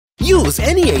Use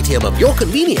any ATM of your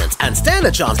convenience and stand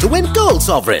a chance to win gold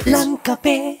sovereigns. Lanka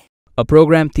Pay. A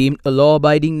program themed A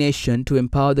Law-Abiding Nation to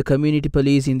empower the community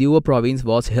police in the Uva province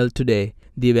was held today.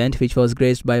 The event, which was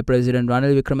graced by President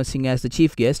Ranil Wickremesinghe as the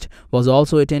chief guest, was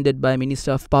also attended by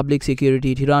Minister of Public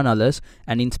Security Derana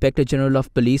and Inspector General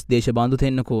of Police Deshabandhu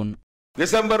Tennakon.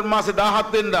 December මාසේ 17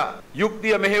 වෙනිදා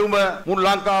යුක්තිය මෙහෙයුම මුළු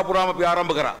ලංකාව පුරාම අපි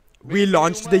ආරම්භ කරා. We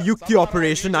launched the Yukti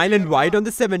operation island-wide on the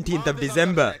 17th of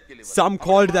December. Some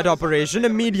called that operation a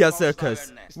media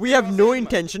circus. We have no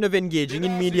intention of engaging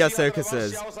in media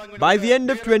circuses. By the end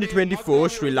of 2024,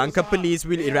 Sri Lanka police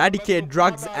will eradicate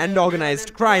drugs and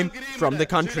organized crime from the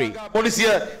country. පොලිසිය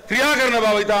ක්‍රියා කරන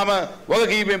බව ඉතාම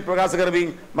වගකීමෙන් ප්‍රකාශ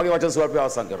කරමින් මගේ වචන සුවල්පය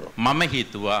අවසන් කරනවා. මම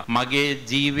හිතුවා මගේ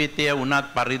ජීවිතය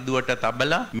උනත් පරිද්දුවට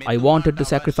තබලා I wanted to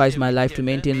sacrifice my life to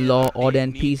maintain law, order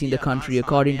and peace in the country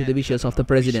according to the wishes of the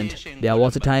president. There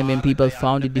was a time when people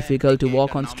found it difficult to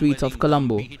walk on streets of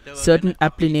Colombo. Certain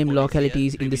aptly named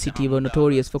localities in the city were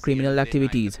notorious for criminal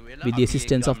activities. With the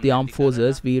assistance of the armed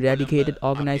forces, we eradicated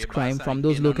organized crime from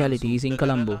those localities in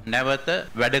Colombo. නැවත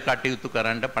වැඩ කටයුතු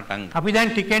කරන්න පටන් ගත්තා. අපි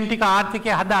දැන් ටිකෙන් ටික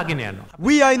ආර්ථිකය හදාගෙන යනවා.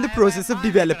 We are in the process of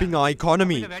developing our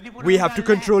economy. We have to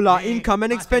control our income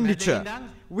and expenditure.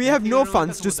 We have no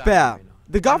funds to spare.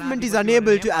 The government is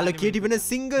unable to allocate even a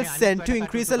single cent to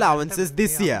increase allowances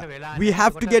this year. We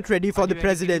have to get ready for the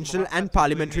presidential and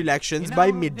parliamentary elections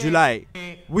by mid-July.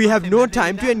 We have no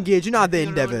time to engage in other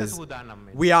endeavors.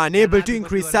 We are unable to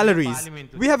increase salaries.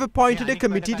 We have appointed a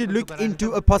committee to look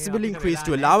into a possible increase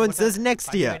to allowances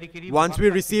next year. Once we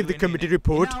receive the committee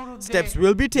report, steps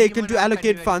will be taken to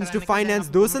allocate funds to finance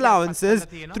those allowances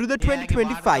through the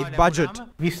 2025 budget.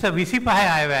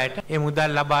 2025 අයවැයට ඒ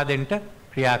මුදල් ලබා දෙන්න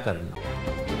ක්‍රියා කරනවා.